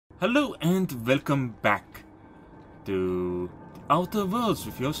Hello and welcome back to the Outer Worlds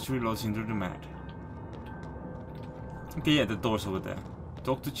with yours truly, Lord Indoril the Mad. Okay, yeah, the door's over there.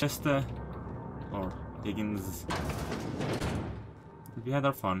 Talk to Chester or Higgins. We had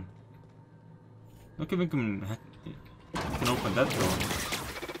our fun. Okay, we can open that door.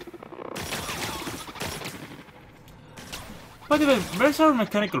 By the way, where's our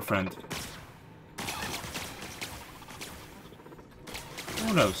mechanical friend?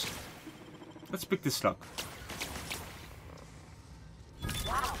 Who knows? Let's pick this lock.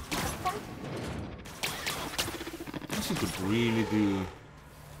 This you could really do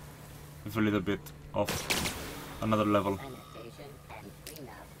with a little bit of another level.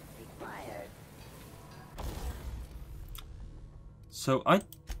 So I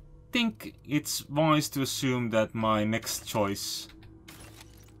think it's wise to assume that my next choice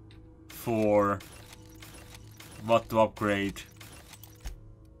for what to upgrade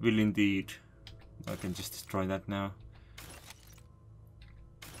will indeed... I can just destroy that now.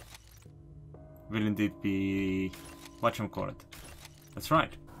 Will indeed be... whatchamacallit. That's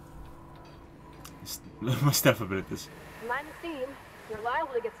right. My stealth abilities. Mind the steam. You're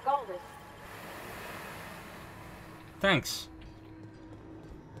liable to get scalded. Thanks.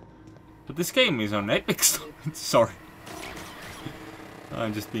 But this game is on Epic Store. Sorry.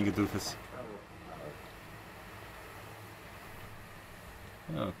 I'm just being a doofus.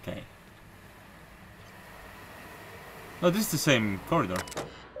 Okay. Oh, this is the same corridor.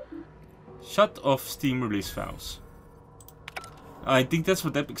 Shut off steam release valves. I think that's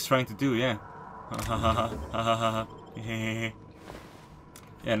what Epic's trying to do, yeah.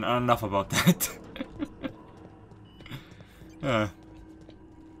 Yeah, enough about that.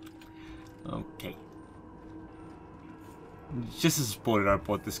 Okay. Just a spoiler, I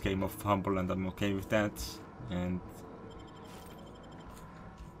bought this game of Humble and I'm okay with that. And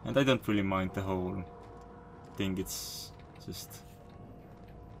I don't really mind the whole thing, it's just...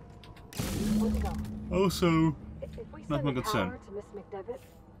 also, not my concern. To Miss McDevitt,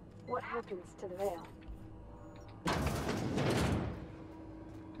 what happens to the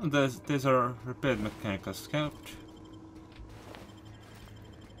veil? There's our repaired mechanical scout.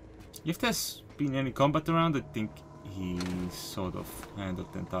 If there's been any combat around, I think he sort of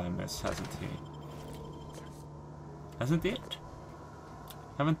handled the entire mess, hasn't he? Hasn't it?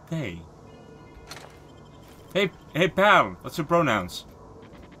 Haven't they? Hey pal, what's your pronouns?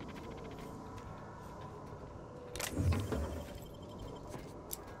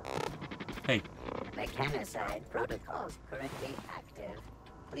 Hey. Mechanicide protocols currently active.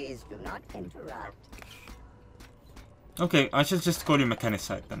 Please do not interrupt. Okay, I shall just call you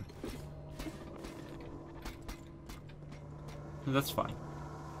Mechanicide then. That's fine.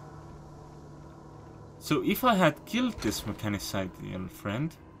 So if I had killed this Mechanicide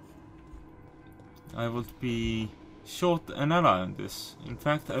friend, I would be short an ally on this. In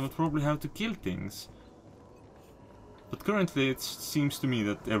fact, I would probably have to kill things. But currently it seems to me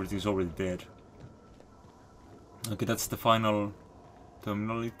that everything's already dead. Okay, that's the final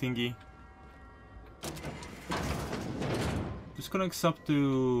terminal thingy. This connects up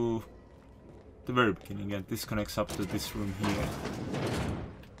to the very beginning and this connects up to this room here.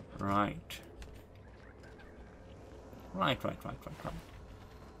 Right. Right.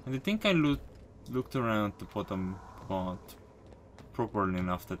 And I think I looked around the bottom part properly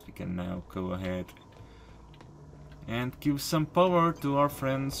enough that we can now go ahead and give some power to our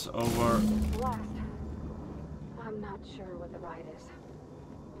friends over... Last. I'm not sure what the right is.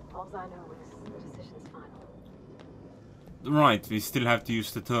 All I know is the decision's final. Right, we still have to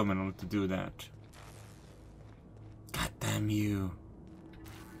use the terminal to do that. God damn you.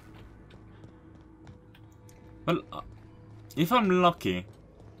 Well, if I'm lucky,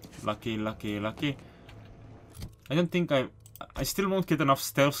 I don't think I still won't get enough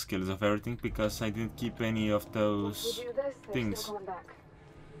stealth skills of everything because I didn't keep any of those things.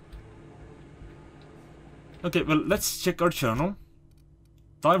 Okay, well, let's check our journal.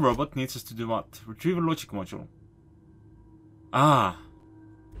 Die robot needs us to do what? Retrieve a logic module. Ah.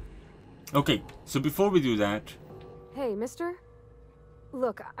 Okay, so before we do that... Hey, mister?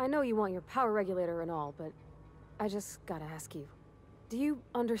 Look, I know you want your power regulator and all, but I just gotta ask you. Do you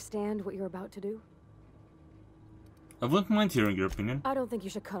understand what you're about to do? I wouldn't mind hearing your opinion. I don't think you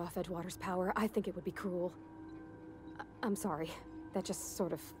should cut off Edgewater's power. I think it would be cruel. I'm sorry. That just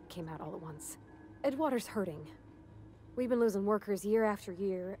sort of came out all at once. Edgewater's hurting. We've been losing workers year after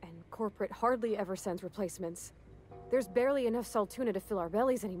year, and corporate hardly ever sends replacements. There's barely enough Saltuna to fill our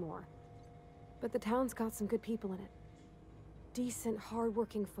bellies anymore. But the town's got some good people in it. Decent,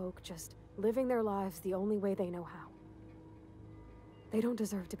 hard-working folk just living their lives the only way they know how. They don't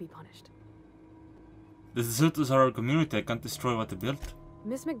deserve to be punished. The deserters are our community. I can't destroy what they built.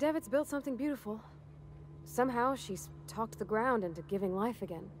 Miss McDevitt's built something beautiful. Somehow she's talked the ground into giving life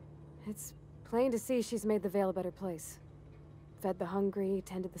again. It's plain to see she's made the Vale a better place. Fed the hungry,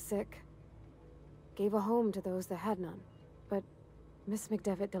 tended the sick. Gave a home to those that had none. But Miss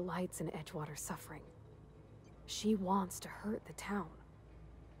McDevitt delights in Edgewater's suffering. She wants to hurt the town.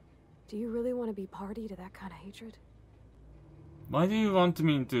 Do you really want to be party to that kind of hatred? Why do you want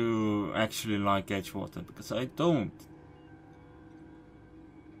me to actually like Edgewater? Because I don't.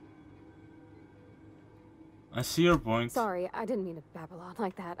 I see your point. Sorry, I didn't mean to babble on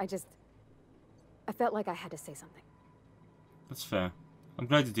like that. I felt like I had to say something. That's fair. I'm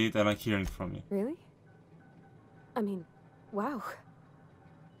glad you did. I like hearing from you. Really? I mean, wow.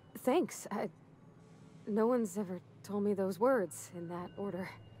 Thanks. No one's ever told me those words in that order.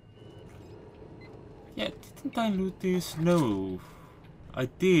 Yeah, didn't I loot this? No. I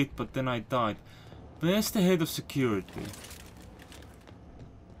did, but then I died. Where's the head of security?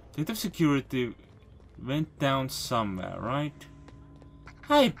 The head of security went down somewhere, right?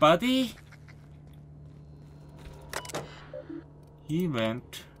 Hi, buddy! He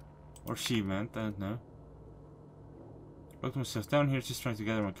went, or she went, I don't know. Locked myself down here, just trying to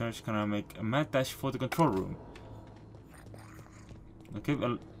gather my courage. Can I make a mad dash for the control room? Okay,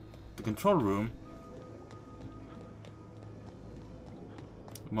 well, the control room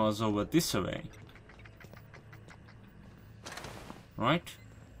was over this way. Right?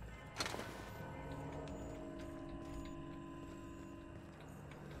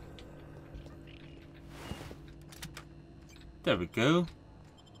 There we go.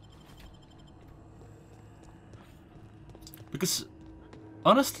 Because,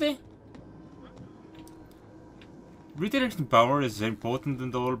 honestly, redirecting power is important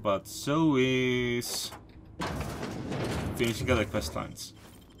and all, but so is finishing other quest lines.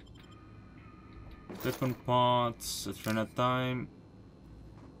 Weapon parts, Adrena time,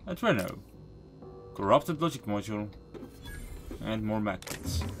 Adreno, corrupted logic module, and more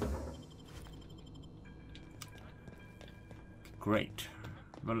magnets. Great.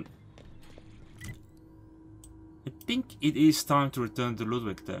 Well, I think it is time to return to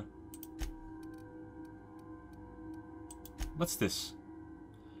Ludwig there. What's this?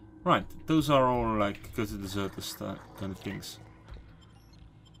 Right, those are all like go to the deserters kind of things.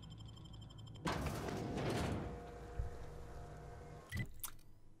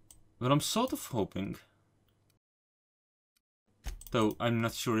 Well, I'm sort of hoping, though I'm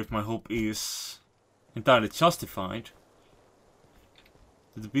not sure if my hope is entirely justified,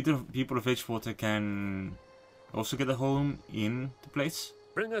 that the people of Edgewater can also get a home in the place.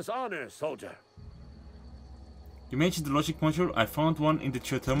 Bring us honor, soldier. You mentioned the logic module. I found one in the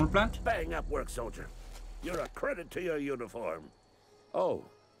geothermal plant. Bang up work, soldier. You're a credit to your uniform. Oh,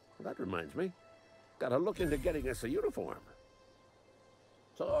 that reminds me. Gotta look into getting us a uniform.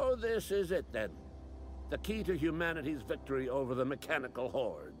 So this is it then. The key to humanity's victory over the mechanical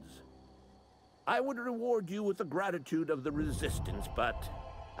hordes. I would reward you with the gratitude of the resistance, but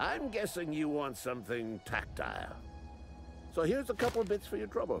I'm guessing you want something tactile. So here's a couple bits for your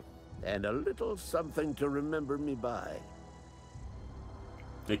trouble, and a little something to remember me by.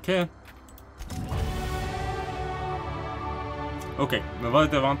 Take care. Okay, but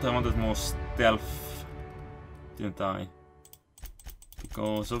what I wanted more stealth, didn't I?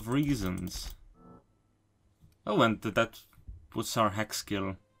 Because of reasons. Oh, and that puts our hack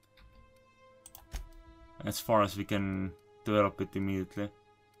skill as far as we can develop it immediately.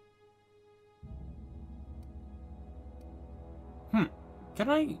 Can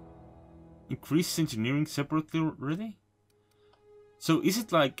I increase engineering separately already? So is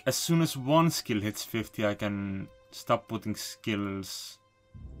it like as soon as one skill hits 50 I can stop putting skills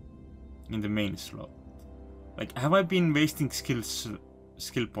in the main slot? Like, have I been wasting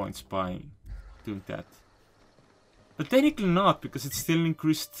skill points by doing that? But technically not, because it still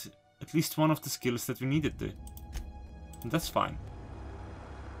increased at least one of the skills that we needed to. And that's fine.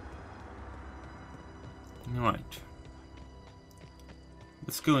 Alright.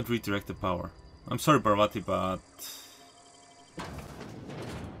 Let's go and redirect the power. I'm sorry, Parvati, but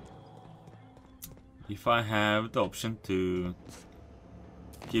if I have the option to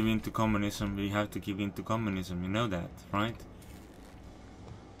give in to communism, we have to give in to communism. You know that, right?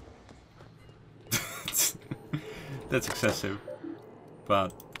 That's excessive,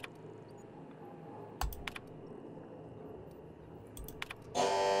 but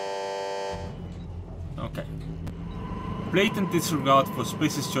okay. Blatant disregard for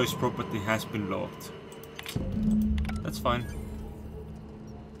species choice property has been logged. That's fine.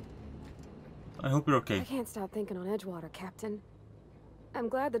 I hope you're okay. I can't stop thinking on Edgewater, Captain. I'm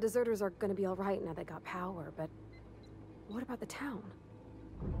glad the deserters are gonna be alright now they got power, but what about the town?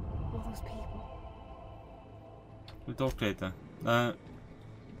 All those people. We'll talk later.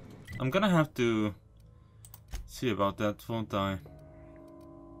 I'm gonna have to see about that, won't I?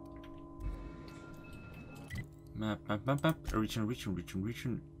 Map.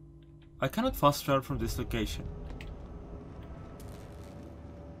 Region. I cannot fast travel from this location.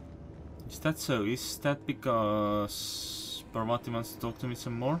 Is that so? Is that because Parvati wants to talk to me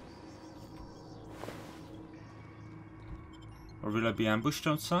some more? Or will I be ambushed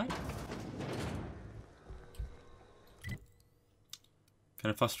outside? Can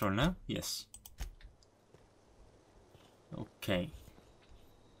I fast travel now? Yes. Okay.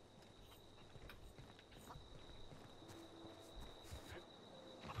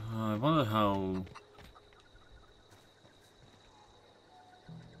 I wonder how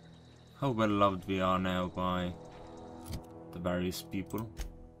well loved we are now by the various people.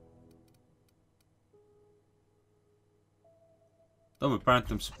 Though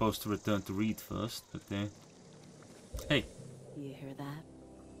apparently I'm supposed to return to Reed first, but hey. You hear that?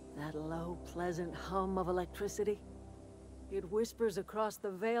 That low, pleasant hum of electricity? It whispers across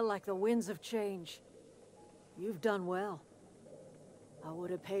the Vale like the winds of change. You've done well. I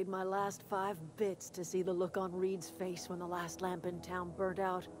would have paid my last 5 bits to see the look on Reed's face when the last lamp in town burnt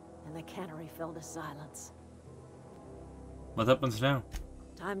out and the cannery fell to silence. What happens now?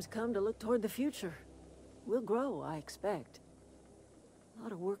 Time's come to look toward the future. We'll grow, I expect. A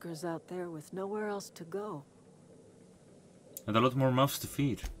lot of workers out there with nowhere else to go. And a lot more mouths to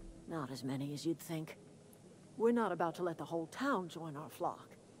feed. Not as many as you'd think. We're not about to let the whole town join our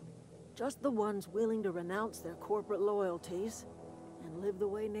flock. Just the ones willing to renounce their corporate loyalties and live the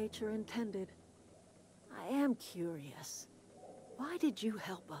way nature intended. I am curious. Why did you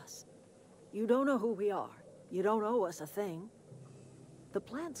help us? You don't know who we are. You don't owe us a thing. The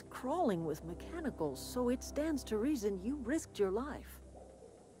plant's crawling with mechanicals, so it stands to reason you risked your life.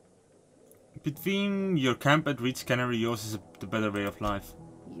 Between your camp at Reed's Cannery, yours is the better way of life.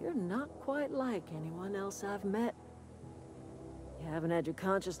 You're not quite like anyone else I've met. You haven't had your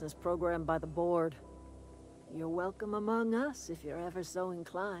consciousness programmed by the board. You're welcome among us if you're ever so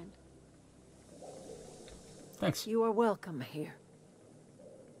inclined. Thanks. You are welcome here.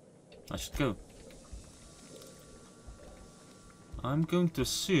 I should go. I'm going to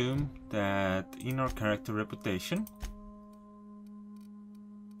assume that in our character reputation,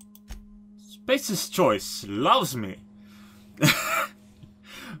 Space's Choice loves me.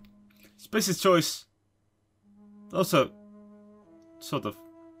 Space's Choice also sort of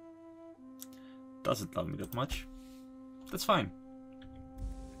doesn't love me that much. That's fine.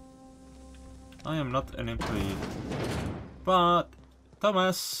 I am not an employee. But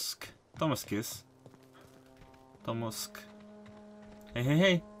Thomas Kiss.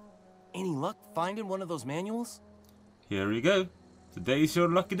 Hey. Any luck finding one of those manuals? Here you go. Today's your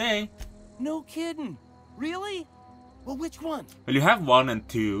lucky day. No kidding. Really? Well, which one? Well, you have 1 and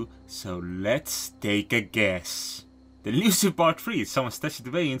 2, so let's take a guess. The Lucy Part 3, someone stashed it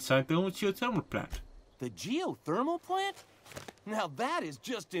away inside the old geothermal plant. The geothermal plant? Now that is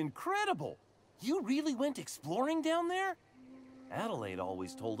just incredible. You really went exploring down there? Adelaide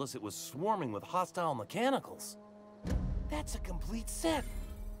always told us it was swarming with hostile mechanicals. That's a complete set.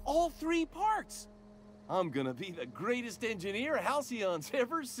 All 3 parts. I'm gonna be the greatest engineer Halcyon's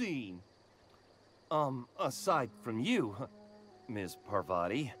ever seen. Aside from you, Ms.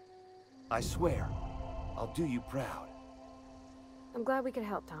 Parvati, I swear, I'll do you proud. I'm glad we could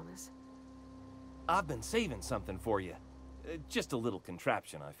help, Thomas. I've been saving something for you. Just a little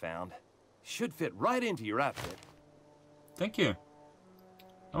contraption I found. Should fit right into your outfit. Thank you.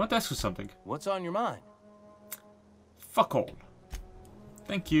 I want to ask you something. What's on your mind? Fuck all.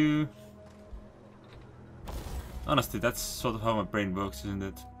 Thank you. Honestly, that's sort of how my brain works, isn't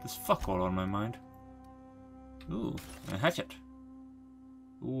it? There's fuck all on my mind. Ooh, a hatchet.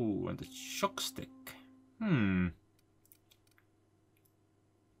 Ooh, and a shock stick.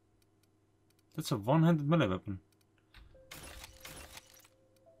 That's a one-handed melee weapon.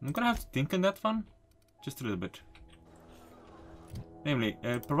 I'm gonna have to think on that one. Just a little bit. Namely,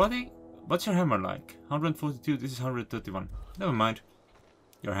 Parvati, what's your hammer like? 142, this is 131. Never mind.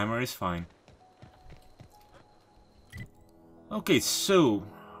 Your hammer is fine. Okay, so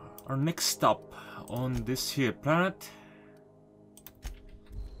our next stop on this here planet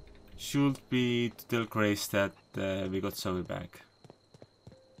should be to tell Grace that we got Zoe back.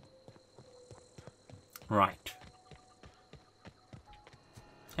 Right.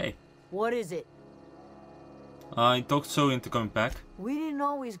 Hey. What is it? I talked Zoe into coming back. We didn't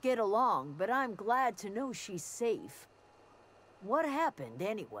always get along, but I'm glad to know she's safe. What happened,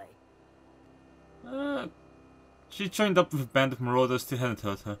 anyway? She joined up with a band of marauders to hadn't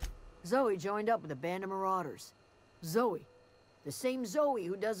hurt her. Zoe joined up with a band of marauders. Zoe. The same Zoe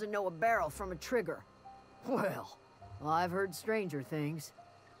who doesn't know a barrel from a trigger. Well, I've heard stranger things.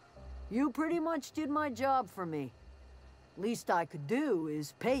 You pretty much did my job for me. Least I could do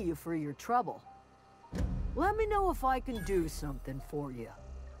is pay you for your trouble. Let me know if I can do something for you.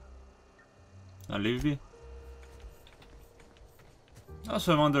 I'll leave you.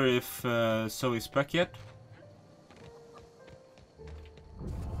 Also, I wonder if Zoe's back yet.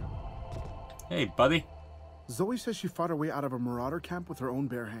 Hey, buddy. Zoe says she fought her way out of a marauder camp with her own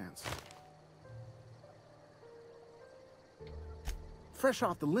bare hands. Fresh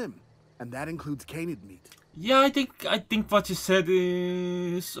off the limb, and that includes canid meat. Yeah, I think what you said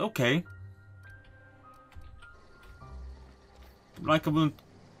is okay. Like, I wouldn't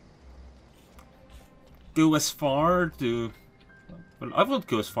go as far to... Well, I won't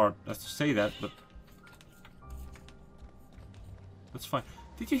go as far as to say that, but... That's fine.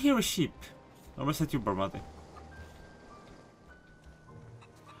 Did you hear a sheep? Or was that you, Barbati?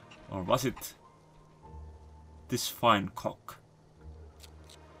 Or was it this fine cock?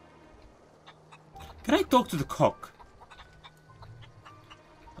 Can I talk to the cock?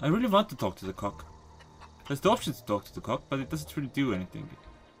 I really want to talk to the cock. There's the option to talk to the cock, but it doesn't really do anything.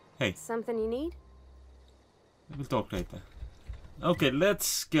 Hey. Something you need? We'll talk later. Okay,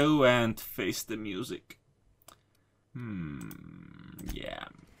 let's go and face the music. Yeah.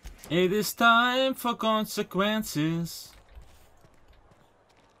 It is time for consequences.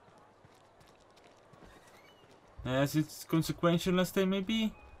 As it's consequential as they may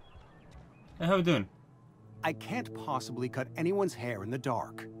be. Hey, how are you doing? I can't possibly cut anyone's hair in the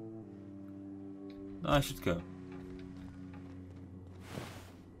dark. I should go.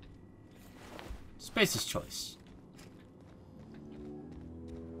 Space's choice.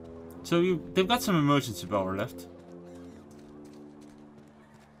 So they've got some emergency power left.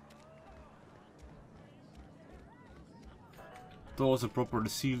 Doors are properly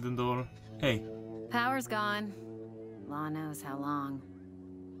sealed and all. Hey. Power's gone. Law knows how long.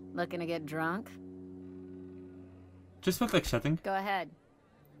 Looking to get drunk? Just felt like chatting. Go ahead.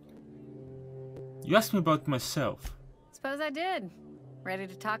 You asked me about myself. Suppose I did. Ready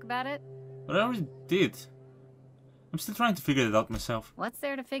to talk about it? But I already did. I'm still trying to figure it out myself. What's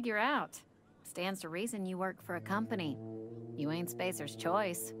there to figure out? Stands to reason you work for a company. You ain't Spacer's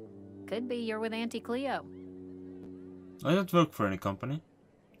choice. Could be you're with Auntie Cleo. I don't work for any company.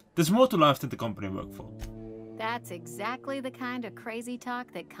 There's more to life than the company I work for. That's exactly the kind of crazy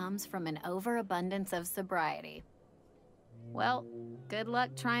talk that comes from an overabundance of sobriety. Well, good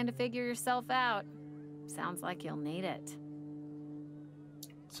luck trying to figure yourself out. Sounds like you'll need it.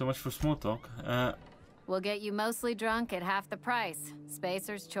 So much for small talk. We'll get you mostly drunk at half the price.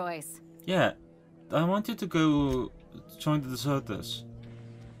 Spacer's choice. Yeah, I want you to go join the deserters.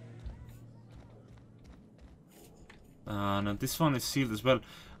 No, this one is sealed as well.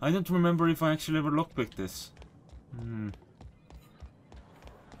 I don't remember if I actually ever lockpicked this.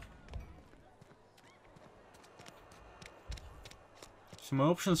 So my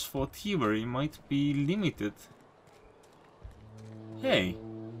options for thievery might be limited. Hey.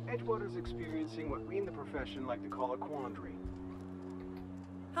 Edgewater's experiencing what we in the profession like to call a quandary.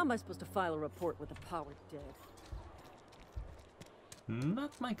 How am I supposed to file a report with the power dead?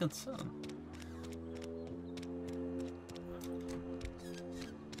 Not my concern.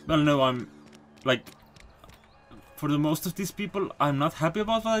 Well, no, I'm... like... For the most of these people, I'm not happy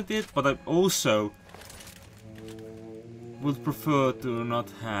about what I did, but I also... would prefer to not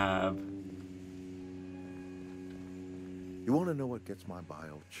have... You want to know what gets my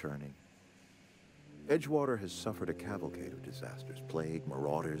bile churning? Edgewater has suffered a cavalcade of disasters. Plague,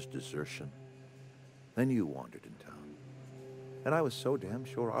 marauders, desertion. Then you wandered in town. And I was so damn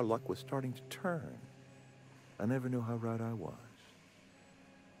sure our luck was starting to turn. I never knew how right I was.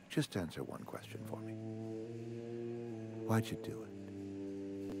 Just answer one question for me. Why'd you do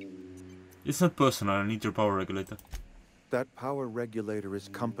it? It's not personal, I need your power regulator. That power regulator is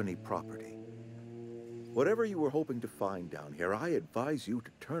company property. Whatever you were hoping to find down here, I advise you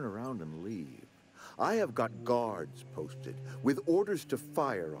to turn around and leave. I have got guards posted with orders to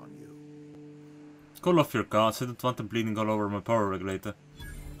fire on you. Call off your guards, I don't want them bleeding all over my power regulator.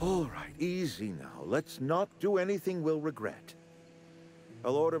 All right, easy now. Let's not do anything we'll regret.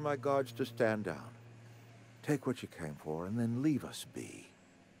 I'll order my guards to stand down. Take what you came for and then leave us be.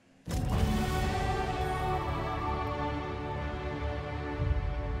 Stand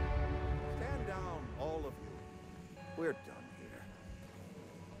down, all of you. We're done here.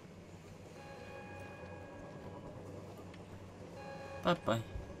 Bye-bye.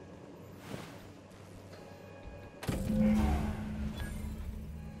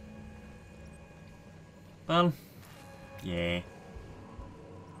 Well, yeah.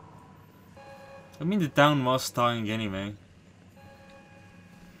 I mean, the town was dying anyway.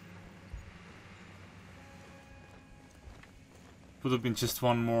 Would have been just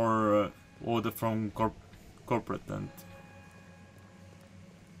one more order from corporate and...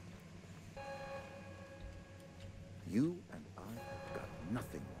 You and I have got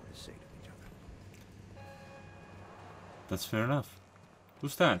nothing more to say to each other. That's fair enough.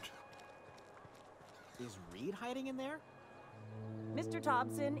 Who's that? Is Reed hiding in there? Mr.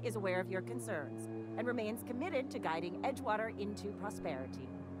 Thompson is aware of your concerns and remains committed to guiding Edgewater into prosperity.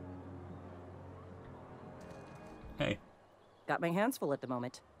 Hey. Got my hands full at the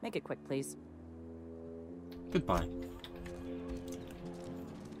moment. Make it quick, please. Goodbye.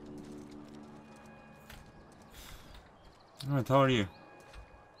 Alright, how are you?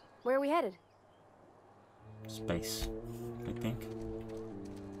 Where are we headed? Space, I think.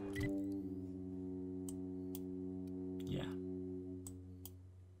 Yeah.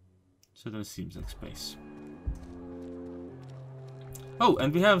 Certainly seems like space. Oh,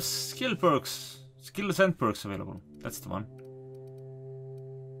 and we have skill perks. Skill ascent perks available. That's the one.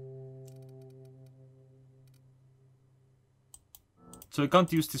 So I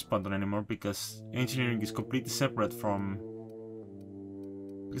can't use this button anymore because engineering is completely separate from...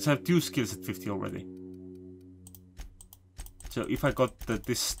 Because I have 2 skills at 50 already. So if I got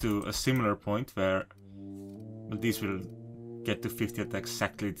this to a similar point where... Well, these will get to 50 at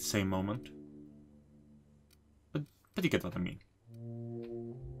exactly the same moment. But you get what I mean.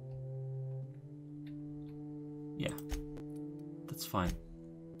 Yeah. That's fine.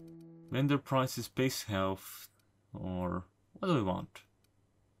 Vendor prices, base health, or... What do we want?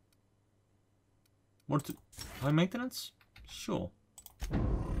 More to high maintenance? Sure.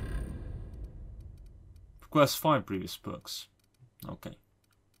 Requires 5 previous perks. Okay.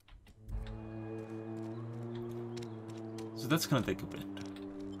 So that's gonna take a bit.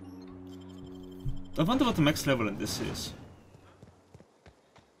 I wonder what the max level in this is.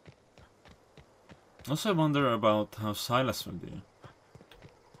 Also, I wonder about how Silas will do.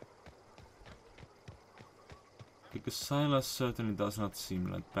 Because Silas certainly does not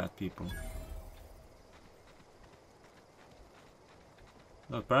seem like bad people.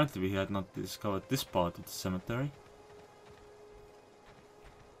 Well, apparently we had not discovered this part of the cemetery.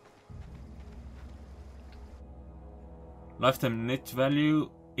 Lifetime net value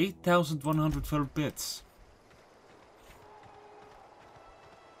 8,112 bits.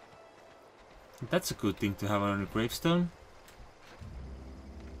 That's a good thing to have on your gravestone.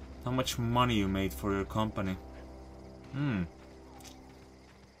 How much money you made for your company.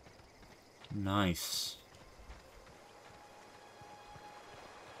 Nice.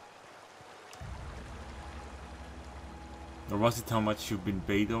 Or was it how much you've been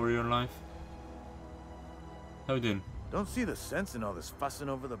paid over your life? How you doing? Don't see the sense in all this fussing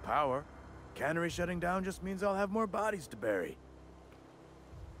over the power. Cannery shutting down just means I'll have more bodies to bury.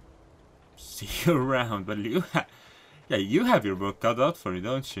 See you around, but you yeah, you have your work cut out for you,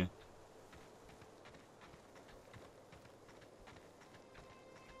 don't you?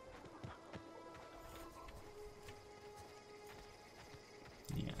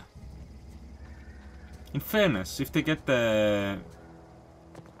 In fairness, if they get the...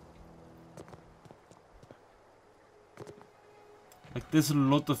 Like, there's a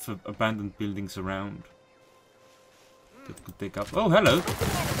lot of abandoned buildings around that could take up... Oh, hello!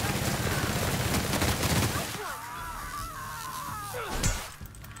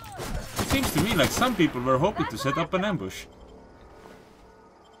 It seems to me like some people were hoping to set up an ambush.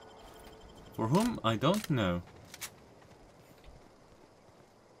 For whom, I don't know.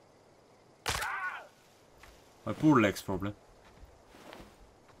 My poor legs, probably.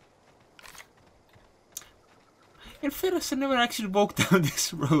 In fairness, I never actually walked down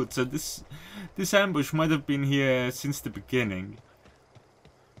this road, so this ambush might have been here since the beginning.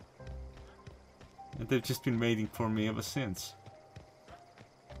 And they've just been waiting for me ever since.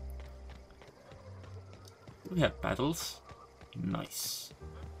 We have battles. Nice.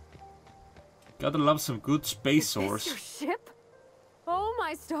 Gotta love some good space source. Is this your ship? Oh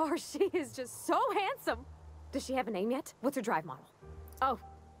my stars, she is just so handsome. Does she have a name yet? What's her drive model? Oh,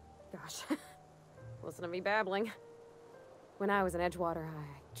 gosh. Listen to me babbling. When I was in Edgewater,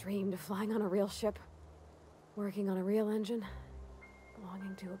 I dreamed of flying on a real ship. Working on a real engine.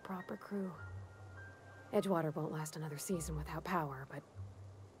 Belonging to a proper crew. Edgewater won't last another season without power, but...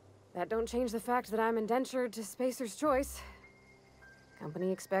 that don't change the fact that I'm indentured to Spacer's Choice.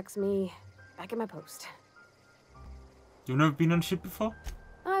 Company expects me back at my post. You've never been on a ship before?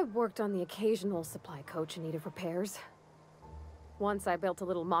 I worked on the occasional supply coach in need of repairs. Once I built a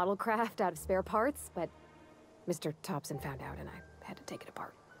little model craft out of spare parts, but Mr. Thompson found out and I had to take it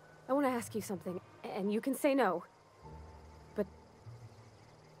apart. I want to ask you something, and you can say no. But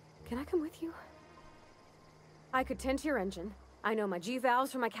can I come with you? I could tend to your engine. I know my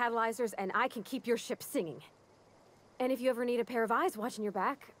G-valves from my catalyzers, and I can keep your ship singing. And if you ever need a pair of eyes watching your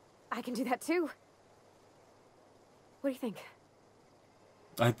back, I can do that too. What do you think?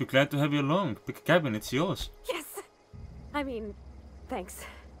 I'd be glad to have you along. Pick a cabin, it's yours. Yes! I mean, thanks.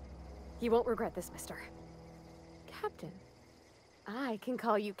 You won't regret this, mister. Captain. I can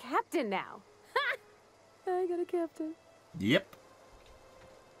call you Captain now. Ha! I got a captain. Yep.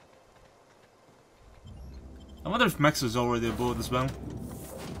 I wonder if Max is already aboard as well.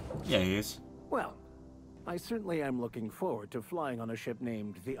 Yeah, he is. Well, I certainly am looking forward to flying on a ship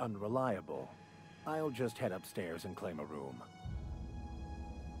named the Unreliable. I'll just head upstairs and claim a room.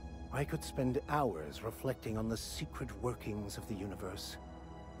 I could spend hours reflecting on the secret workings of the universe.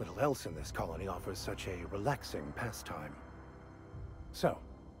 Little else in this colony offers such a relaxing pastime. So,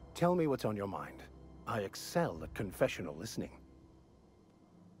 tell me what's on your mind. I excel at confessional listening.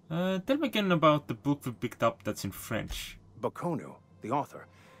 Tell me again about the book we picked up that's in French. Boconu, the author,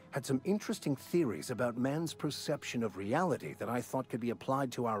 had some interesting theories about man's perception of reality that I thought could be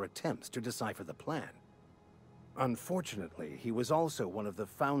applied to our attempts to decipher the plan. Unfortunately, he was also one of the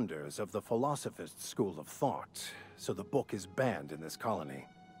founders of the Philosophist school of thought, so the book is banned in this colony.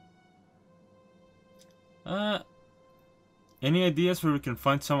 Any ideas where we can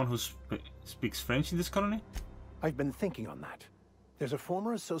find someone who speaks French in this colony? I've been thinking on that. There's a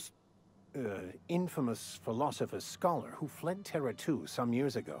former infamous Philosophist scholar who fled Terra 2 some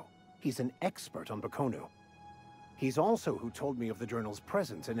years ago. He's an expert on Boconu. He's also who told me of the journal's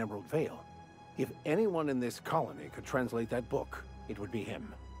presence in Emerald Vale. If anyone in this colony could translate that book, it would be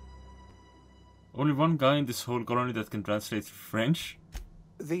him. Only one guy in this whole colony that can translate French?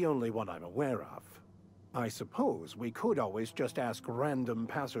 The only one I'm aware of. I suppose we could always just ask random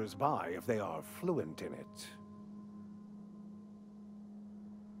passers-by if they are fluent in it.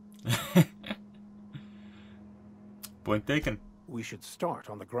 Point taken. We should start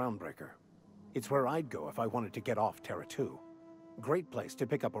on the Groundbreaker. It's where I'd go if I wanted to get off Terra 2. Great place to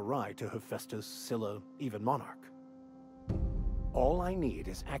pick up a ride to Hephaestus, Scylla, even Monarch. All I need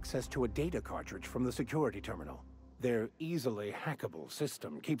is access to a data cartridge from the security terminal. Their easily hackable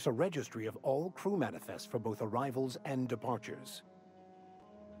system keeps a registry of all crew manifests for both arrivals and departures.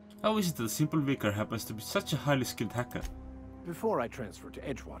 How is it that a simple vicar happens to be such a highly skilled hacker? Before I transferred to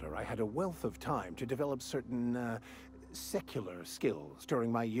Edgewater, I had a wealth of time to develop certain, secular skills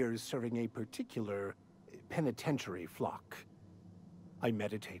during my years serving a particular penitentiary flock. I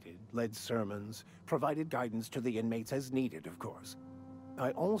meditated, led sermons, provided guidance to the inmates as needed, of course. I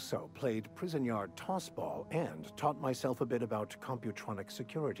also played prison yard tossball and taught myself a bit about computronic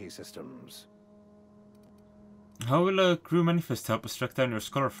security systems. How will a crew manifest help us track down your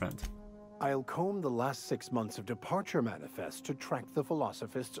scholar friend? I'll comb the last 6 months of departure manifest to track the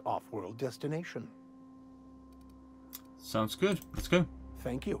Philosophist's off-world destination. Sounds good. Let's go.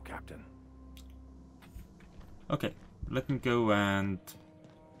 Thank you, Captain. Okay, let me go and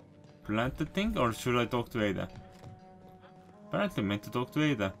plant the thing, or should I talk to Ada? Apparently meant to talk to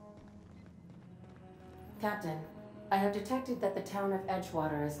Ada. Captain, I have detected that the town of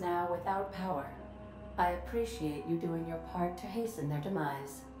Edgewater is now without power. I appreciate you doing your part to hasten their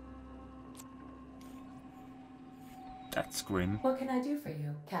demise. That's grim. What can I do for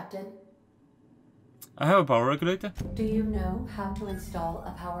you, Captain? I have a power regulator. Do you know how to install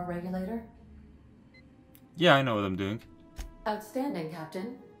a power regulator? Yeah, I know what I'm doing. Outstanding,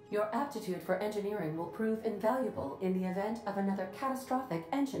 Captain. Your aptitude for engineering will prove invaluable in the event of another catastrophic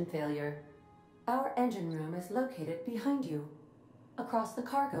engine failure. Our engine room is located behind you. Across the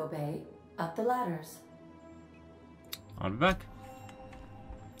cargo bay, up the ladders. I'll be back.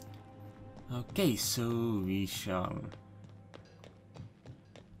 Okay, so we shall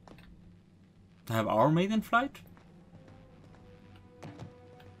have our maiden flight?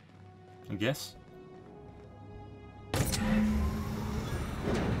 I guess.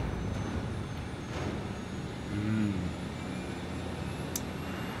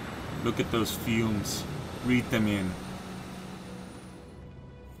 Look at those fumes. Breathe them in.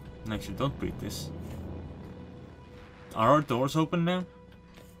 Actually, don't breathe this. Are our doors open now?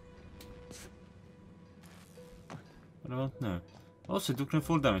 I don't know. Also, took no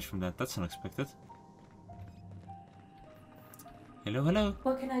full damage from that. That's unexpected. Hello, hello.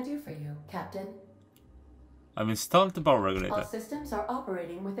 What can I do for you, Captain? I've installed the power regulator. All systems are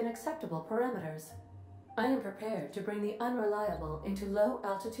operating within acceptable parameters. I am prepared to bring the Unreliable into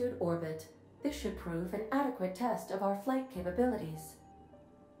low-altitude orbit. This should prove an adequate test of our flight capabilities.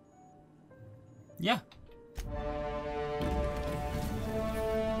 Yeah.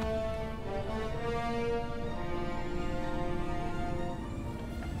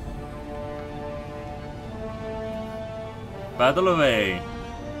 Battle away!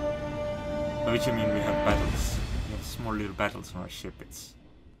 By which I mean we have battles. We have small little battles on our ship. It's...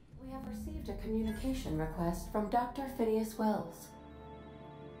 We have received a communication request from Dr. Phineas Wells.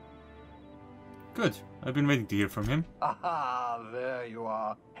 Good. I've been waiting to hear from him. Aha, there you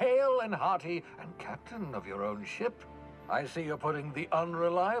are. Hale and hearty and captain of your own ship. I see you're putting the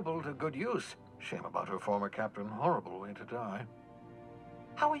Unreliable to good use. Shame about her former captain. Horrible way to die.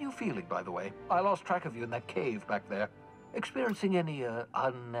 How are you feeling, by the way? I lost track of you in that cave back there. Experiencing any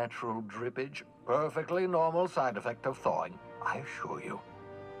unnatural drippage? Perfectly normal side effect of thawing, I assure you.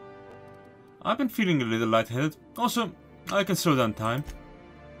 I've been feeling a little lightheaded. Also, I can slow down time.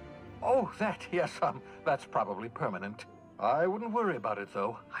 Oh, that, yes, that's probably permanent. I wouldn't worry about it,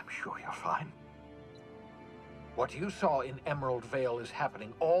 though. I'm sure you're fine. What you saw in Emerald Vale is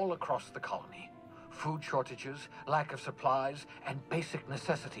happening all across the colony. Food shortages, lack of supplies, and basic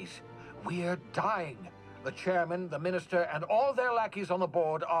necessities. We're dying. The chairman, the minister, and all their lackeys on the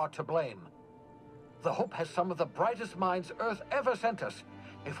board are to blame. The Hope has some of the brightest minds Earth ever sent us.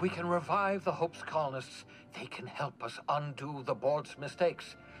 If we can revive the Hope's colonists, they can help us undo the board's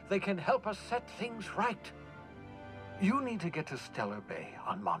mistakes. They can help us set things right. You need to get to Stellar Bay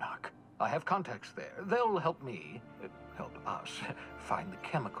on Monarch. I have contacts there. They'll help me, help us, find the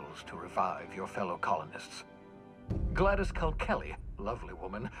chemicals to revive your fellow colonists. Gladys Kelly, lovely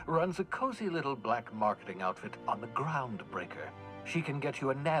woman, runs a cozy little black marketing outfit on the Groundbreaker. She can get you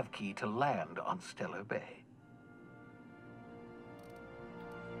a nav key to land on Stellar Bay.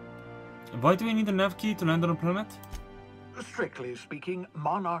 Why do we need a nav key to land on a planet? Strictly speaking,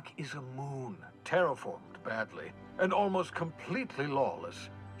 Monarch is a moon, terraformed badly, and almost completely lawless.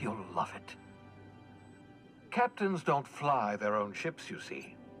 You'll love it. Captains don't fly their own ships, you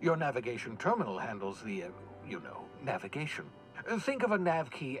see. Your navigation terminal handles the, navigation. Think of a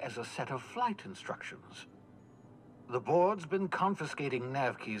nav key as a set of flight instructions. The board's been confiscating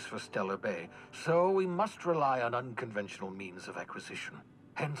nav keys for Stellar Bay, so we must rely on unconventional means of acquisition.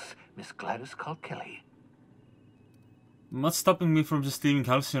 Hence, Miss Gladys Kelly. What's stopping me from just leaving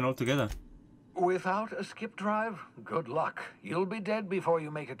Halcyon altogether? Without a skip drive, good luck. You'll be dead before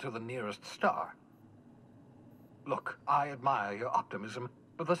you make it to the nearest star. Look, I admire your optimism,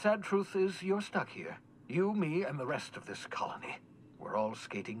 but the sad truth is you're stuck here. You, me, and the rest of this colony. We're all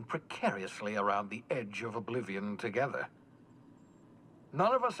skating precariously around the edge of oblivion together.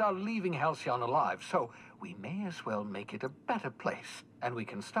 None of us are leaving Halcyon alive, so we may as well make it a better place, and we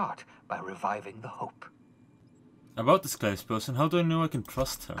can start by reviving the Hope. About this Gladys person, how do I know I can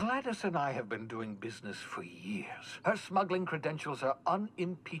trust her? Gladys and I have been doing business for years. Her smuggling credentials are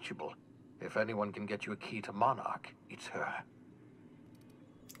unimpeachable. If anyone can get you a key to Monarch, it's her.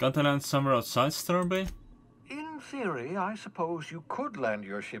 Can't I land somewhere outside Stellar Bay? In theory, I suppose you could land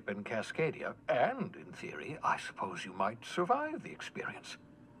your ship in Cascadia, and in theory, I suppose you might survive the experience.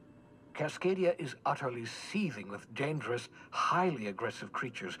 Cascadia is utterly seething with dangerous, highly aggressive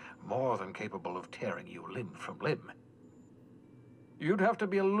creatures, more than capable of tearing you limb from limb. You'd have to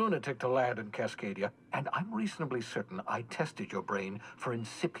be a lunatic to land in Cascadia, and I'm reasonably certain I tested your brain for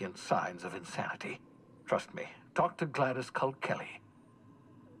incipient signs of insanity. Trust me, talk to Gladys Kelly.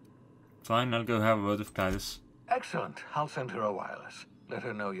 Fine, I'll go have a word with Gladys. Excellent. I'll send her a wireless. Let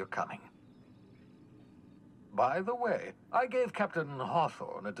her know you're coming. By the way, I gave Captain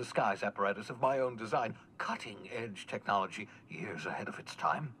Hawthorne a disguise apparatus of my own design, cutting-edge technology years ahead of its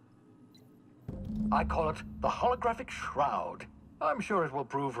time. I call it the Holographic Shroud. I'm sure it will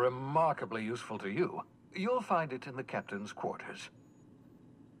prove remarkably useful to you. You'll find it in the captain's quarters.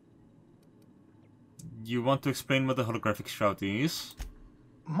 You want to explain what the Holographic Shroud is?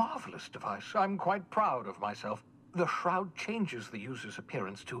 Marvelous device. I'm quite proud of myself. The shroud changes the user's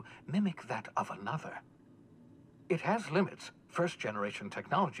appearance to mimic that of another. It has limits. First-generation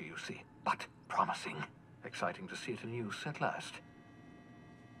technology, you see, but promising. Exciting to see it in use at last.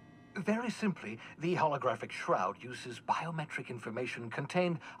 Very simply, the holographic shroud uses biometric information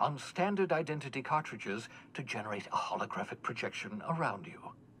contained on standard identity cartridges to generate a holographic projection around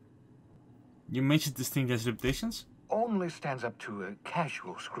you. You mentioned this thing has limitations? Only stands up to a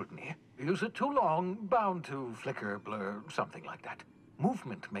casual scrutiny. Use it too long, bound to flicker, blur, something like that.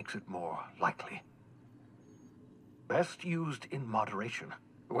 Movement makes it more likely. Best used in moderation.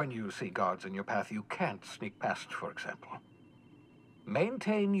 When you see guards in your path you can't sneak past, for example.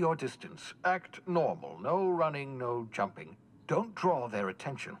 Maintain your distance. Act normal. No running, no jumping. Don't draw their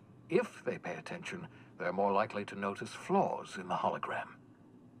attention. If they pay attention, they're more likely to notice flaws in the hologram.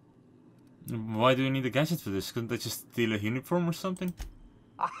 Why do you need a gadget for this? Couldn't I just steal a uniform or something?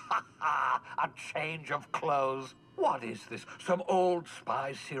 A change of clothes. What is this? Some old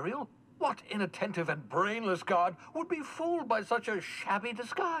spy serial? What inattentive and brainless guard would be fooled by such a shabby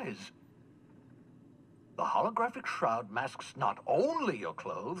disguise? The holographic shroud masks not only your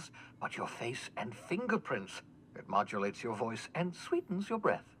clothes, but your face and fingerprints. It modulates your voice and sweetens your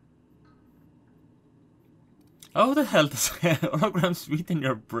breath. How the hell does a hologram sweeten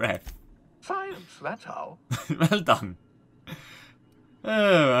your breath? Science, that's how. Well done.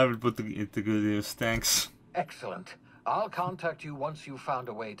 Oh, I will put it to good use, thanks. Excellent. I'll contact you once you've found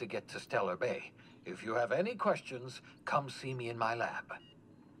a way to get to Stellar Bay. If you have any questions, come see me in my lab.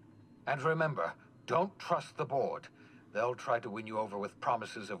 And remember, don't trust the board. They'll try to win you over with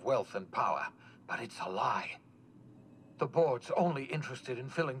promises of wealth and power, but it's a lie. The board's only interested in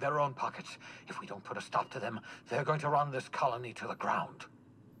filling their own pockets. If we don't put a stop to them, they're going to run this colony to the ground.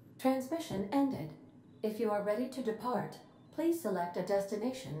 Transmission ended. If you are ready to depart, please select a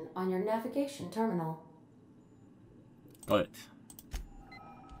destination on your navigation terminal. Got it.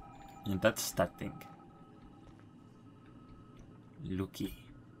 And that's that thing. Looky.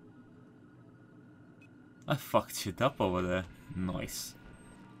 I fucked shit up over there. Nice.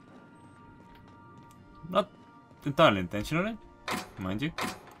 Not entirely intentionally, mind you.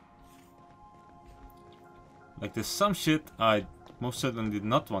 Like there's some shit I most certainly did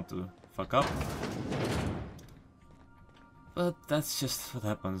not want to fuck up. But that's just what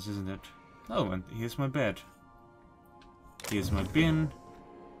happens, isn't it? Oh, and here's my bed. Here's my bin.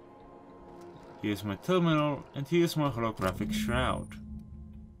 Here's my terminal. And here's my holographic shroud.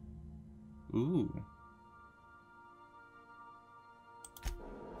 Ooh.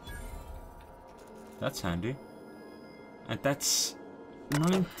 That's handy. And that's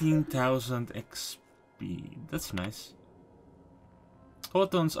 19,000 XP. That's nice.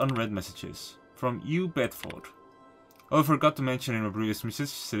 Photon's unread messages. From you, Bedford. Oh, I forgot to mention in my previous message,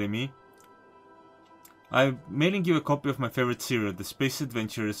 silly me. I'm mailing you a copy of my favorite serial, The Space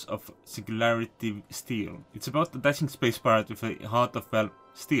Adventures of Singularity Steel. It's about the dashing space pirate with a heart of, well,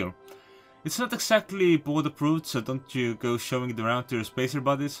 steel. It's not exactly board approved, so don't you go showing it around to your spacer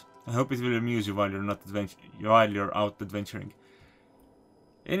buddies. I hope it will amuse you while you're out adventuring.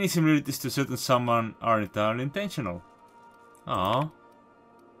 Any similarities to certain someone are entirely intentional. Ah.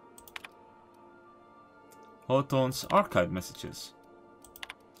 Hawthorne's archive messages.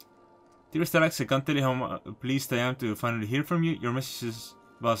 Dearest Alex, I can't tell you how pleased I am to finally hear from you. Your messages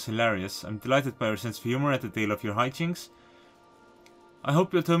was hilarious. I'm delighted by your sense of humor and the tale of your hijinks. I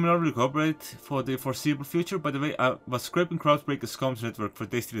hope your terminal will cooperate for the foreseeable future. By the way, I was scraping Crowdbreaker's comms network for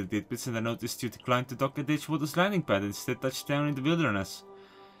tasty little tidbits and I noticed you declined to dock at Edgewater's landing pad and instead touched down in the wilderness.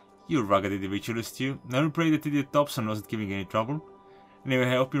 You rugged individualist, you. Now we pray that idiot Dobson wasn't giving any trouble. Anyway,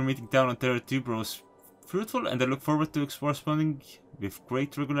 I hope your meeting down on Terra 2 was fruitful and I look forward to corresponding with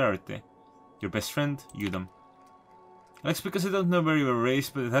great regularity. Your best friend, Udom. Alex, because I don't know where you were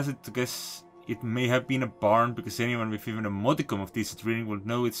raised, but it has it to guess it may have been a barn, because anyone with even a modicum of decent reading will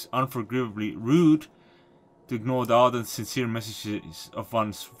know it's unforgivably rude to ignore the odd and sincere messages of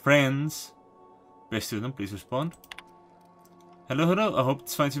one's friends. Best Udom, please respond. Hello, I hope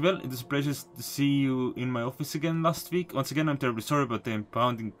this finds you well. It was a pleasure to see you in my office again last week. Once again, I'm terribly sorry about the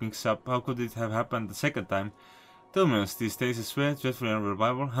impounding mix-up. How could it have happened the second time? Terminals these days, I swear, dreadfully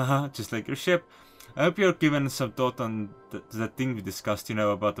unreliable. Haha, just like your ship. I hope you're given some thought on that thing we discussed, you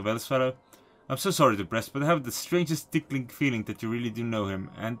know, about the Wells fellow. I'm so sorry to press, but I have the strangest tickling feeling that you really do know him.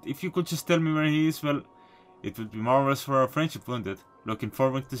 And if you could just tell me where he is, well, it would be marvelous for our friendship, wouldn't it? Looking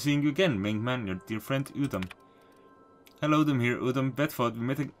forward to seeing you again, main man, your dear friend Udom. Hello, Udom here, Udom Bedford. We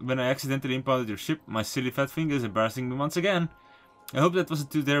met when I accidentally impounded your ship. My silly fat finger is embarrassing me once again. I hope that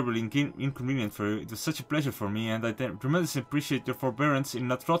wasn't too terribly inconvenient for you. It was such a pleasure for me, and I tremendously appreciate your forbearance in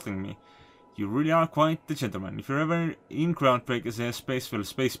not throttling me. You really are quite the gentleman. If you're ever in Groundbreaker's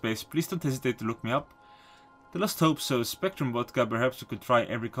space, please don't hesitate to look me up. The Lost Hope, so Spectrum Vodka, perhaps we could try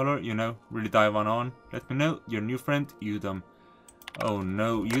every color, you know, really dive on. Let me know, your new friend, Udom. Oh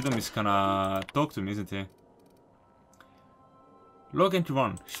no, Udom is gonna talk to me, isn't he? Log entry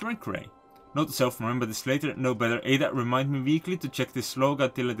 1, Shrink Ray. Note to self, remember this later, no better. Ada, remind me weekly to check this log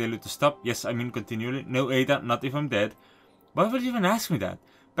until I tell you to stop. Yes, I mean continually. No, Ada, not if I'm dead. Why would you even ask me that?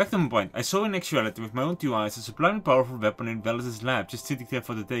 Back to my point, I saw in actuality with my own two eyes a sublimely powerful weapon in Velas's lab, just sitting there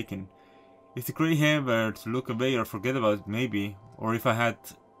for the taking. If the grey hair were to look away or forget about it, maybe, or if I had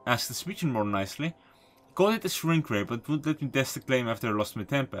asked the speech more nicely, Called it a shrink ray, but wouldn't let me test the claim after I lost my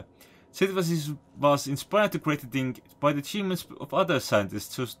temper. Said it was inspired to create the thing by the achievements of other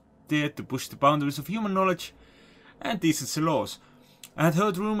scientists who dared to push the boundaries of human knowledge and decency laws. I had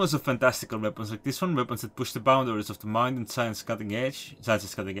heard rumors of fantastical weapons like this one, weapons that push the boundaries of the mind and science cutting edge,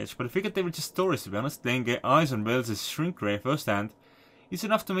 but I figured they were just stories, to be honest. Laying eyes on Wales' shrink ray firsthand is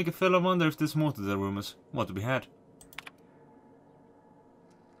enough to make a fellow wonder if there's more to the rumors. What to be had?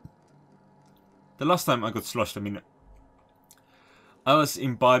 The last time I got sloshed, I mean, I was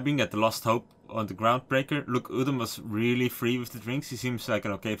imbibing at the Lost Hope on the Groundbreaker. Look, Udon was really free with the drinks. He seems like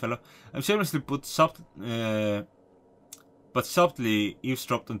an okay fellow. I'm shamelessly but subtly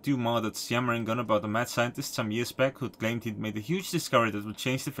eavesdropped on two moddeds yammering on about a mad scientist some years back who'd claimed he'd made a huge discovery that would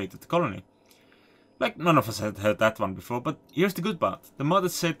change the fate of the colony. Like, none of us had heard that one before, but here's the good part. The modded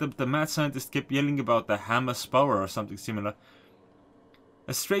said that the mad scientist kept yelling about the hammer's power or something similar.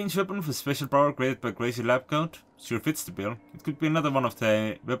 A strange weapon with a special power created by crazy lab coat? Sure fits the bill. It could be another one of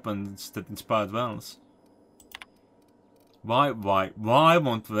the weapons that inspired Wells. Why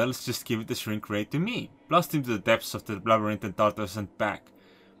won't Wells just give it the shrink ray to me? Blast him to the depths of the labyrinth and Tartarus and back.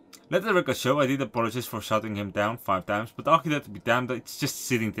 Let the record show I did apologize for shouting him down 5 times, but argue that to be damned, it's just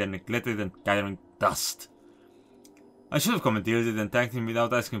sitting there neglected and gathering dust. I should have commandeered it and thanked him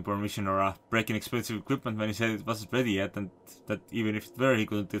without asking permission or breaking expensive equipment when he said it wasn't ready yet, and that even if it were, he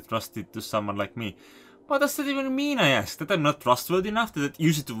couldn't trust it to someone like me. What does that even mean, I asked? That I'm not trustworthy enough? That I'd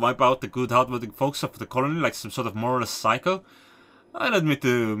use it to wipe out the good, hardworking folks of the colony like some sort of moralist psycho? I'll admit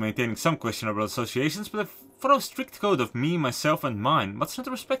to maintaining some questionable associations, but I follow a strict code of me, myself, and mine. What's not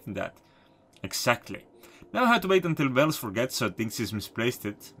to respect in that? Exactly. Now I have to wait until Wells forgets or thinks he's misplaced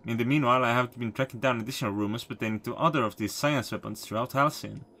it. In the meanwhile, I have been tracking down additional rumors pertaining to other of these science weapons throughout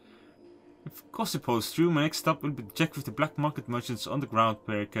Halcyon. If gossip holds true, my next stop will be to check with the black market merchants on the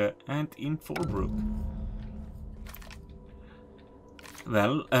Groundbreaker and in Fallbrook.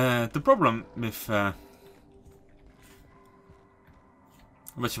 Well, the problem with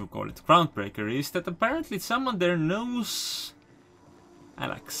what should we call it, Groundbreaker, is that apparently someone there knows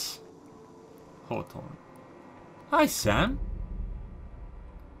Alex Hawthorne. Hi, Sam.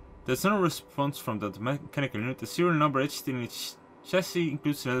 There's no response from the mechanical unit. The serial number etched in its chassis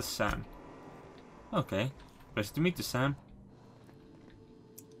includes the letter Sam. Okay, pleasure to meet you, Sam.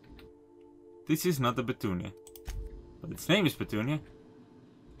 This is not a Petunia, but its name is Petunia.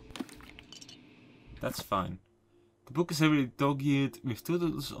 That's fine. The book is heavily dog-eared with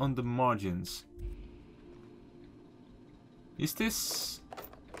doodles on the margins. Is this...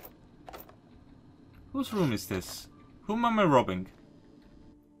 Whose room is this? Whom am I robbing?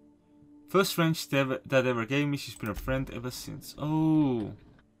 First wrench that ever gave me, she's been a friend ever since. Oh.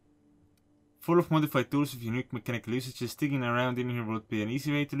 Full of modified tools with unique mechanical usages, digging around in here would be an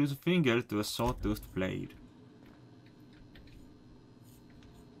easy way to lose a finger to a saw-toothed blade.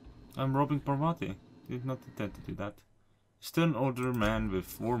 I'm robbing Parvati. Did not intend to do that. Stern older man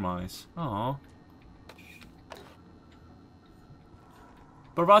with warm eyes. Aww.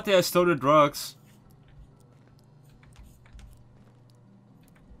 Parvati, I stole your drugs.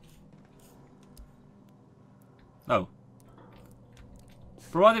 Oh.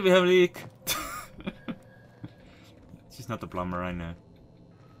 Parvati, we have a leak. She's not a plumber, I know.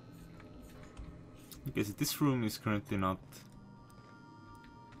 Okay, so this room is currently not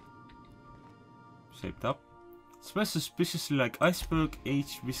shaped up. Smells suspiciously like iceberg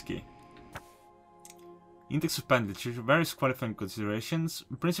aged whiskey. Index of banned literature, various qualifying considerations,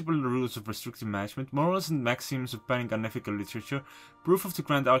 principle rules of restrictive management, morals and maxims of banning unethical literature, proof of the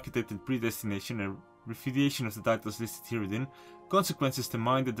grand architect and predestination, a refutation of the titles listed here within, consequences the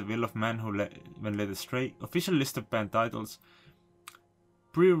mind and the will of man who when led astray, official list of banned titles,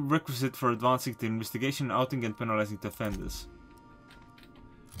 prerequisite for advancing the investigation, outing and penalizing the offenders.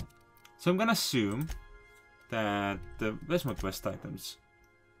 So I'm gonna assume that where's my quest items?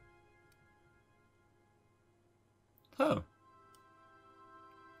 Oh.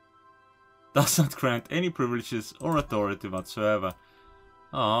 Does not grant any privileges or authority whatsoever.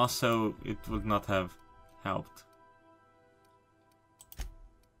 Ah, so it would not have helped.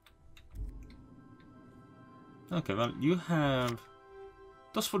 Okay, well, you have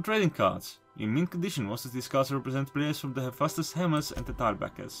those for trading cards. In mint condition, most of these cards represent players from the Hephaestus Hammers and the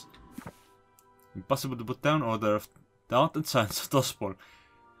Tilebackers. Impossible to put down. Order of the Art and Science of Dustball.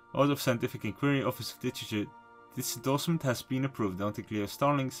 Order of Scientific Inquiry, Office of Literature. This endorsement has been approved. Dante Cleo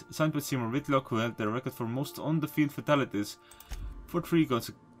Starlings, signed by Seymour Whitlock, who held the record for most on-the-field fatalities for 3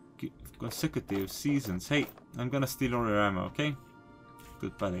 consecutive seasons. Hey, I'm gonna steal all your ammo, okay?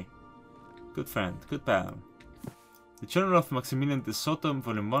 Good buddy. Good friend. Good pal. The Journal of Maximilian de Soto,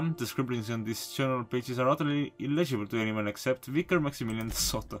 Volume 1. The scribblings on these journal pages are utterly illegible to anyone except Vicar Maximilian de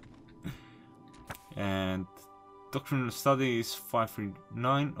Soto. And Doctrinal Studies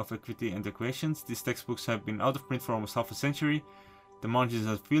 539 of Equity and Equations. These textbooks have been out of print for almost half a century. The margins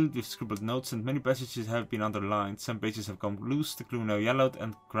are filled with scribbled notes and many passages have been underlined. Some pages have come loose, the glue now yellowed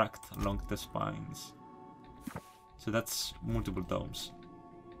and cracked along the spines. So that's multiple tomes.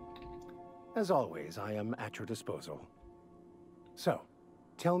 As always, I am at your disposal. So,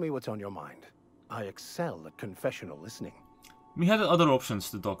 tell me what's on your mind. I excel at confessional listening. We had other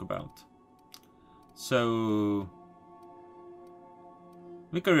options to talk about. So...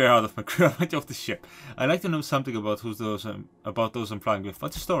 We career out of my crew, I went off the ship. I'd like to know something about those I'm flying with.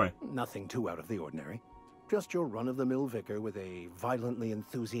 What's your story? Nothing too out of the ordinary. Just your run-of-the-mill vicar with a violently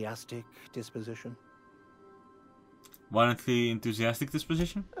enthusiastic disposition. Violently enthusiastic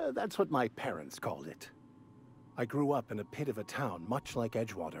disposition? That's what my parents called it. I grew up in a pit of a town, much like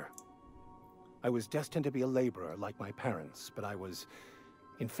Edgewater. I was destined to be a laborer like my parents, but I was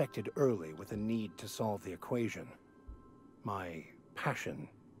infected early with a need to solve the equation. My passion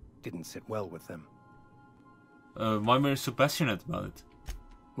didn't sit well with them. Why were you so passionate about it?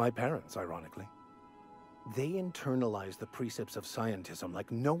 My parents, ironically. They internalized the precepts of scientism like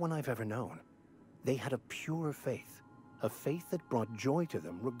no one I've ever known. They had a pure faith. A faith that brought joy to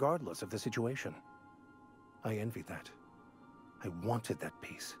them regardless of the situation. I envied that. I wanted that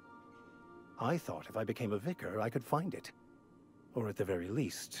peace. I thought if I became a vicar, I could find it. Or at the very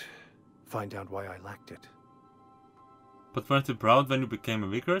least, find out why I lacked it. But weren't you proud when you became a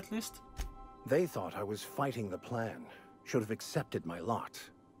vicar at least? They thought I was fighting the plan, should have accepted my lot.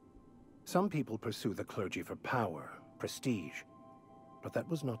 Some people pursue the clergy for power, prestige, but that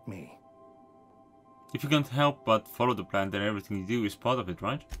was not me. If you can't help but follow the plan, then everything you do is part of it,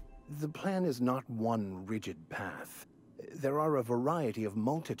 right? The plan is not one rigid path. There are a variety of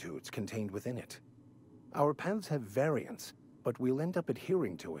multitudes contained within it. Our paths have variance, but we'll end up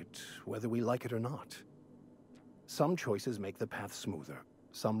adhering to it, whether we like it or not. Some choices make the path smoother,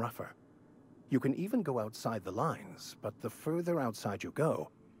 some rougher. You can even go outside the lines, but the further outside you go,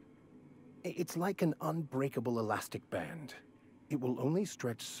 it's like an unbreakable elastic band. It will only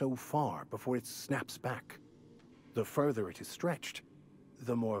stretch so far before it snaps back. The further it is stretched,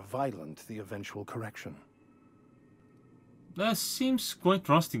 the more violent the eventual correction. That seems quite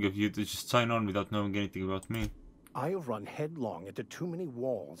trusting of you to just sign on without knowing anything about me. I have run headlong into too many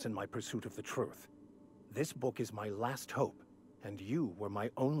walls in my pursuit of the truth. This book is my last hope, and you were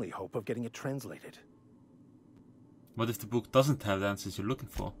my only hope of getting it translated. What if the book doesn't have the answers you're looking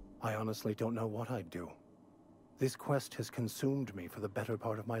for? I honestly don't know what I'd do. This quest has consumed me for the better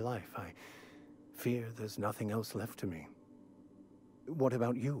part of my life. I fear there's nothing else left to me. What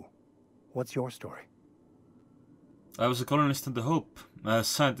about you? What's your story? I was a colonist on the Hope. A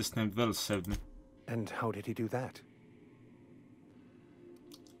scientist named Wells saved me. And how did he do that?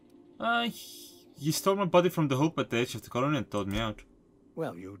 He stole my body from the Hope at the edge of the colony and towed me out.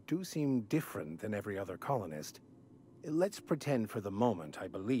 Well, you do seem different than every other colonist. Let's pretend for the moment I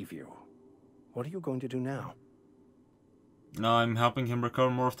believe you. What are you going to do now? Now I'm helping him recover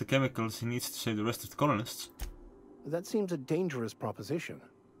more of the chemicals he needs to save the rest of the colonists. That seems a dangerous proposition.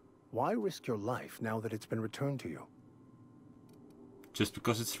 Why risk your life now that it's been returned to you? Just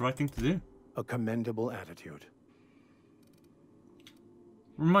because it's the right thing to do. A commendable attitude.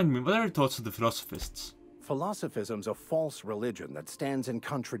 Remind me, what are your thoughts on the philosophists? Philosophism's a false religion that stands in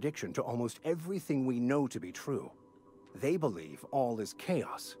contradiction to almost everything we know to be true. They believe all is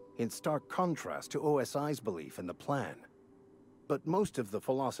chaos, in stark contrast to OSI's belief in the plan. But most of the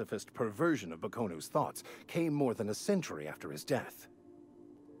philosophist perversion of Bakonu's thoughts came more than a century after his death.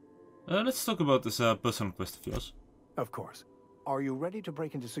 Let's talk about this personal quest of yours. Of course. Are you ready to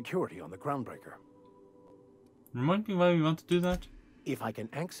break into security on the Groundbreaker? Remind me why we want to do that? If I can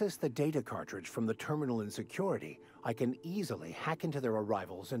access the data cartridge from the terminal in security, I can easily hack into their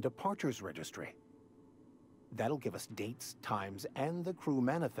arrivals and departures registry. That'll give us dates, times, and the crew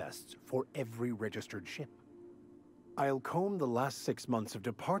manifests for every registered ship. I'll comb the last 6 months of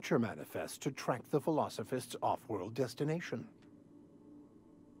departure manifests to track the Philosophist's off-world destination.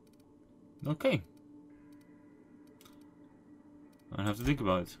 Okay. I'll have to think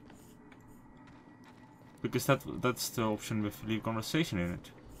about it. Because that's the option with leave conversation in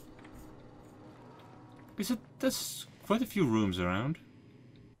it. Because there's quite a few rooms around.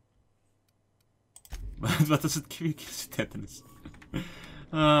 But does it give you kills tetanus?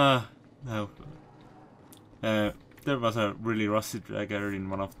 No. There was a really rusty dagger in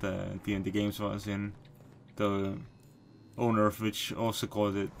one of the D&D games I was in. The owner of which also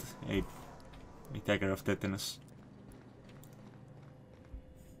called it a dagger of tetanus.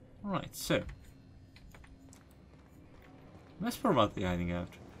 Alright, so. Where's Parvati hiding out?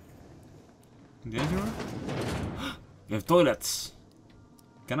 In the engine room? We have toilets!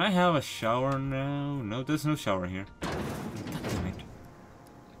 Can I have a shower now? No, there's no shower here. God damn it.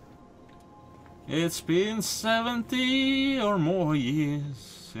 It's been 70 or more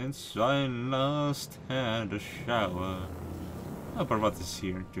years since I last had a shower. Oh, Parvati's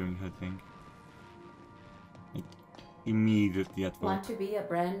here doing her thing. Like, immediately at work. Want to be a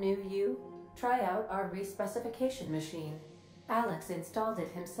brand new you? Try out our respecification machine. Alex installed it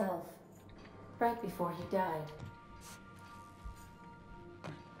himself, right before he died.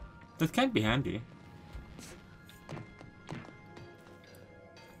 That can be handy.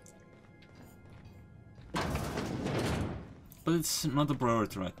 But it's not a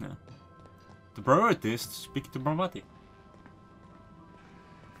priority right now. The priority is to speak to Parvati.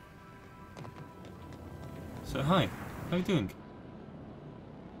 So hi, how are you doing?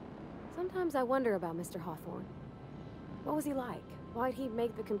 Sometimes I wonder about Mr. Hawthorne. What was he like? Why'd he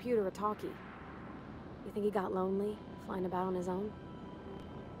make the computer a talkie? You think he got lonely, flying about on his own?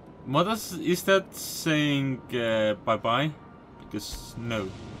 What is that saying bye-bye? Because no.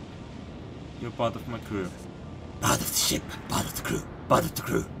 You're part of my crew. Part of the ship, part of the crew, part of the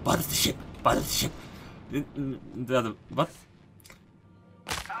crew, part of the ship, part of the ship. The other, what?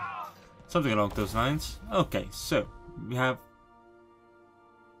 Something along those lines. Okay, so we have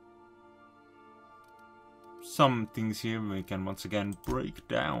some things here we can once again break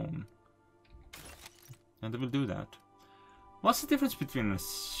down. And I will do that. What's the difference between a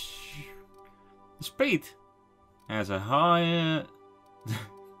spade? Has a higher...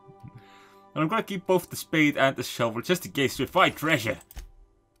 I'm gonna keep both the spade and the shovel just in case we find treasure.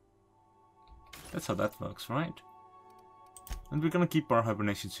 That's how that works, right? And we're gonna keep our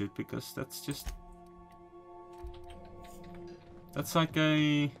hibernation suit because that's just... That's like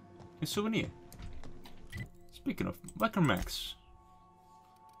a souvenir. Speaking of, Wacker Max.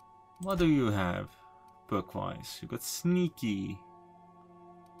 What do you have? Perk-wise. You got sneaky.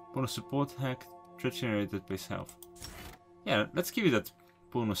 Bonus support hack. Threat generated base health. Yeah, let's give you that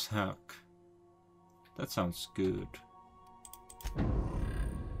bonus hack. That sounds good.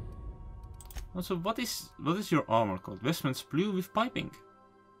 Also, what is your armor called? Vestments blue with piping.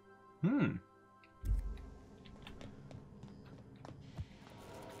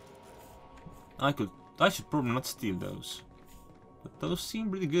 I should probably not steal those. But those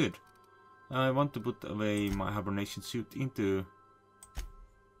seem really good. I want to put away my hibernation suit into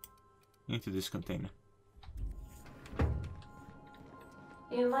this container.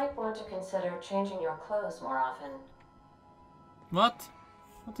 You might want to consider changing your clothes more often. What?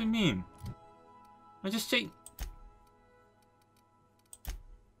 What do you mean? I just changed.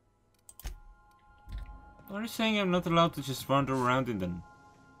 Are you saying I'm not allowed to just wander around in them?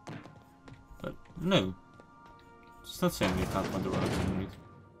 But no. It's not saying I can't wander around in it.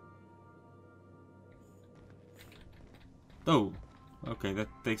 Oh. Okay, that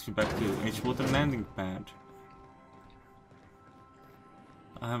takes me back to Edgewater landing pad.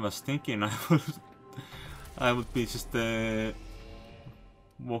 I was thinking I would be just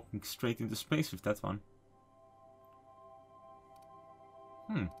walking straight into space with that one.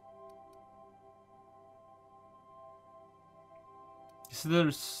 So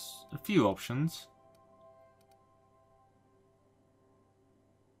there's a few options.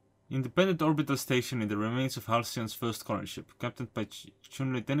 Independent orbital station in the remains of Halcyon's first colony ship, captained by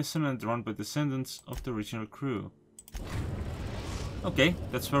Chunley Dennison and run by descendants of the original crew. Okay,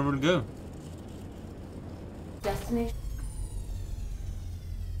 that's where we'll go. Destination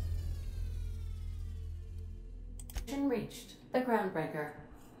reached. The groundbreaker.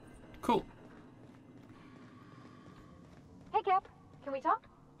 Cool. Hey, Cap. Can we talk?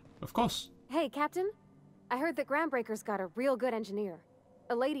 Of course. Hey, Captain. I heard that Groundbreaker's got a real good engineer.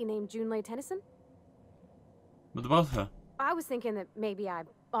 A lady named Junlei Tennyson. What about her? I was thinking that maybe I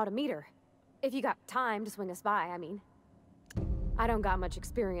ought to meet her. If you got time to swing us by, I mean. I don't got much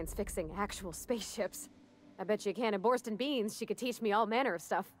experience fixing actual spaceships. I bet you a can of Borston beans she could teach me all manner of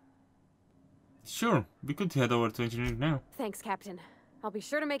stuff. Sure, we could head over to engineering now. Thanks, Captain. I'll be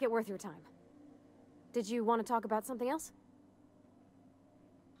sure to make it worth your time. Did you want to talk about something else?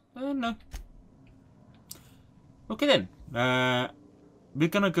 No. Okay then. We're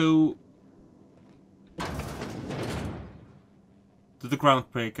gonna go to the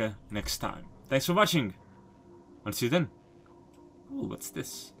groundbreaker next time. Thanks for watching. I'll see you then. Ooh, what's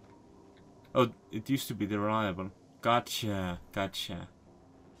this? Oh, it used to be the reliable. Gotcha, gotcha.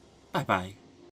 Bye bye.